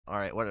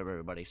Alright, whatever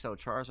everybody. So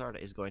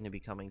Charizard is going to be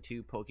coming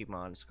to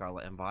Pokemon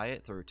Scarlet and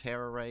Violet through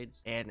Terra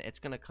Raids, and it's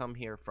going to come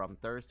here from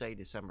Thursday,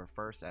 December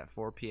 1st at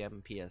 4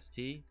 p.m. PST,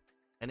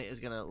 and it is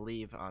going to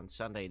leave on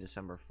Sunday,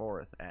 December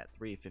 4th at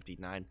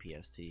 3:59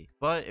 PST.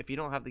 But if you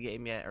don't have the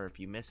game yet, or if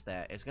you missed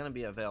that, it's going to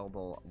be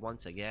available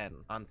once again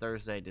on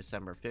Thursday,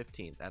 December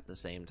 15th at the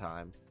same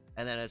time.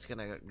 And then it's going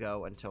to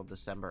go until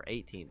December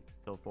 18th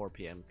till 4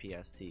 p.m.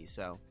 PST.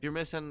 So if you're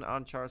missing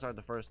on Charizard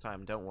the first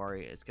time, don't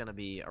worry. It's going to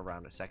be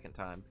around a second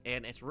time.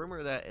 And it's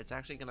rumored that it's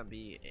actually going to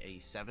be a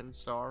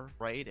 7-star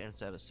raid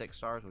instead of 6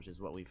 stars, which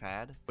is what we've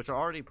had, which are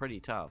already pretty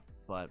tough.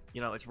 But,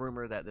 you know, it's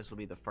rumored that this will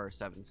be the first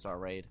 7-star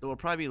raid. So it'll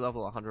probably be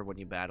level 100 when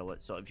you battle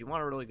it. So if you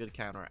want a really good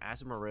counter,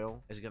 Azumarill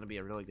is going to be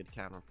a really good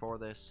counter for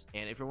this.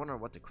 And if you're wondering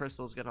what the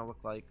crystal is going to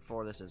look like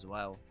for this as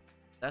well,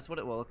 that's what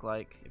it will look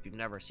like if you've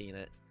never seen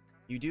it.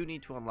 You do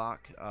need to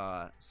unlock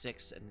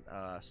 6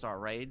 star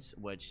raids,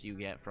 which you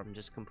get from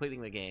just completing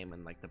the game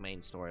and like the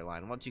main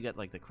storyline. Once you get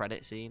like the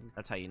credit scene,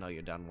 that's how you know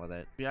you're done with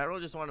it. Yeah, I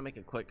really just want to make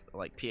a quick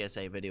like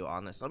PSA video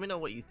on this. Let me know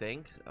what you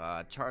think.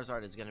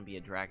 Charizard is going to be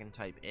a dragon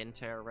type in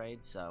Terra Raid,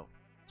 so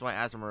that's why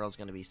Azumarill is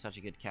going to be such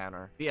a good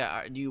counter. But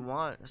yeah, do you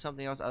want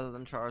something else other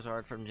than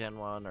Charizard from Gen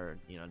 1, or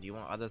you know, do you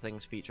want other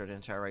things featured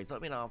in Terra Raids?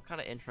 Let me know. I'm kind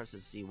of interested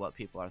to see what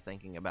people are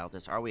thinking about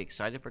this. Are we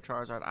excited for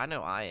Charizard? I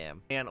know I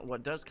am. And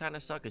what does kind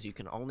of suck is you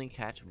can only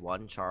catch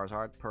 1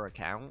 Charizard per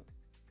account.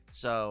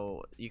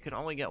 So you can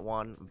only get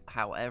 1.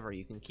 However,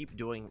 you can keep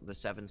doing the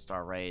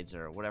 7-star raids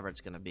or whatever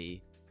it's going to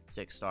be,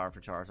 6-star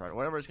for Charizard,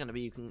 whatever it's going to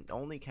be. You can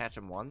only catch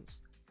them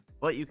once,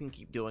 but you can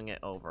keep doing it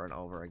over and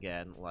over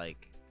again.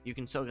 Like, you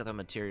can still get the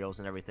materials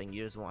and everything,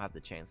 you just won't have the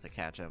chance to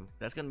catch them.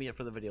 That's going to be it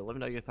for the video. Let me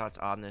know your thoughts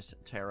on this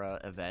Terra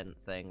event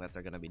thing that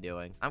they're going to be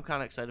doing. I'm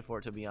kind of excited for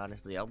it, to be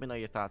honest, but yeah, let me know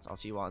your thoughts. I'll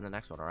see you all in the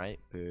next one,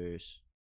 alright? Peace.